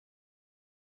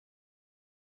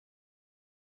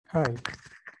Hi,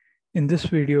 in this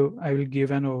video, I will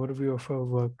give an overview of our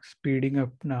work speeding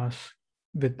up NAS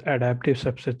with adaptive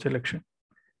subset selection.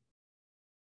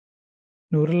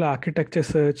 Neural architecture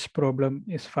search problem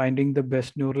is finding the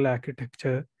best neural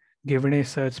architecture given a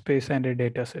search space and a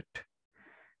dataset.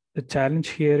 The challenge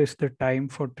here is the time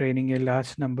for training a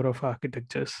large number of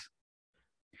architectures.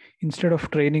 Instead of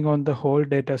training on the whole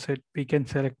dataset, we can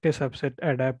select a subset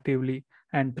adaptively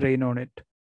and train on it.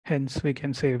 Hence, we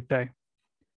can save time.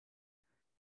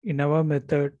 In our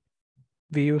method,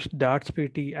 we use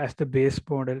DartsPT as the base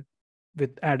model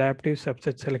with adaptive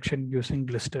subset selection using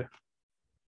Glister.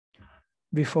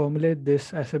 We formulate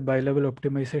this as a bi-level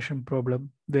optimization problem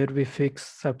where we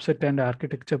fix subset and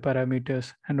architecture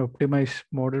parameters and optimize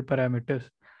model parameters,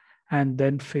 and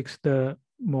then fix the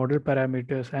model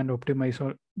parameters and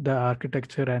optimize the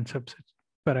architecture and subset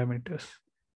parameters.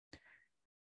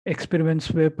 Experiments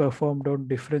were performed on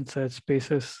different search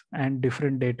spaces and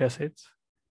different datasets,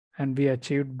 and we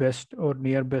achieved best or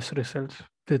near best results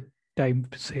with time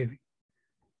saving.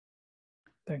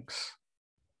 Thanks.